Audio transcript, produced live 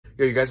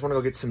Yo, you guys want to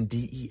go get some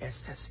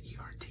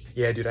D-E-S-S-E-R-T?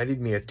 Yeah, dude, I need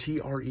me a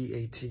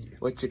T-R-E-A-T.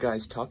 What you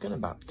guys talking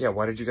about? Yeah,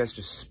 why did you guys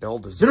just spell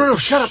dessert? No,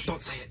 shut up!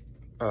 Don't say it.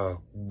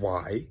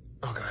 Why?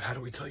 Oh god, how do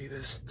we tell you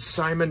this?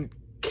 Simon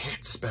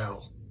can't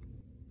spell.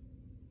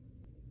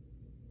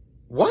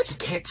 What? He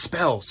can't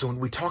spell, so when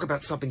we talk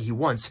about something he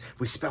wants,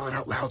 we spell it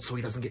out loud so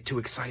he doesn't get too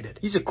excited.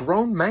 He's a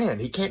grown man.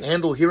 He can't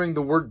handle hearing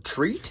the word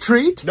treat?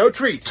 Treat? No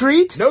treat.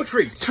 Treat? No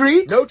treat.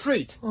 Treat? No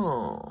treat.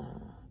 Oh.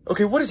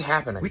 Okay, what is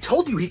happening? We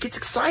told you he gets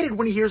excited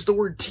when he hears the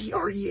word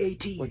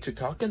T-R-E-A-T. What you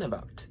talking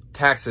about?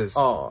 Taxes.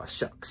 Oh,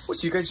 shucks. What,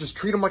 so you guys just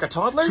treat him like a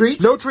toddler? Treat?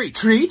 No treat.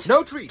 Treat?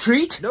 No treat.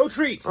 Treat? No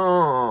treat.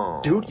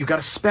 Oh. Dude, you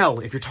gotta spell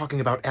if you're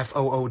talking about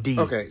F-O-O-D.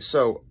 Okay,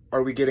 so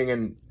are we getting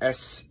an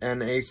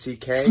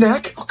S-N-A-C-K?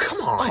 Snack? Oh,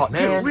 come on,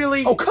 man. Dude,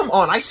 really? Oh, come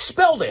on. I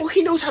spelled it. Well,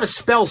 he knows how to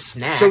spell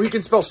snack. So he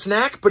can spell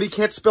snack, but he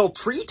can't spell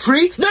treat?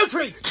 Treat? No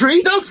treat.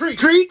 Treat? No treat.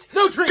 Treat?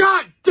 No treat.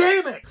 God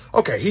damn it!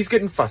 Okay, he's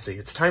getting fussy.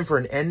 It's time for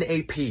an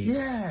N-A-P.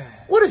 Yeah.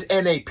 What does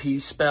N-A-P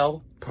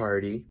spell?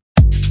 Party.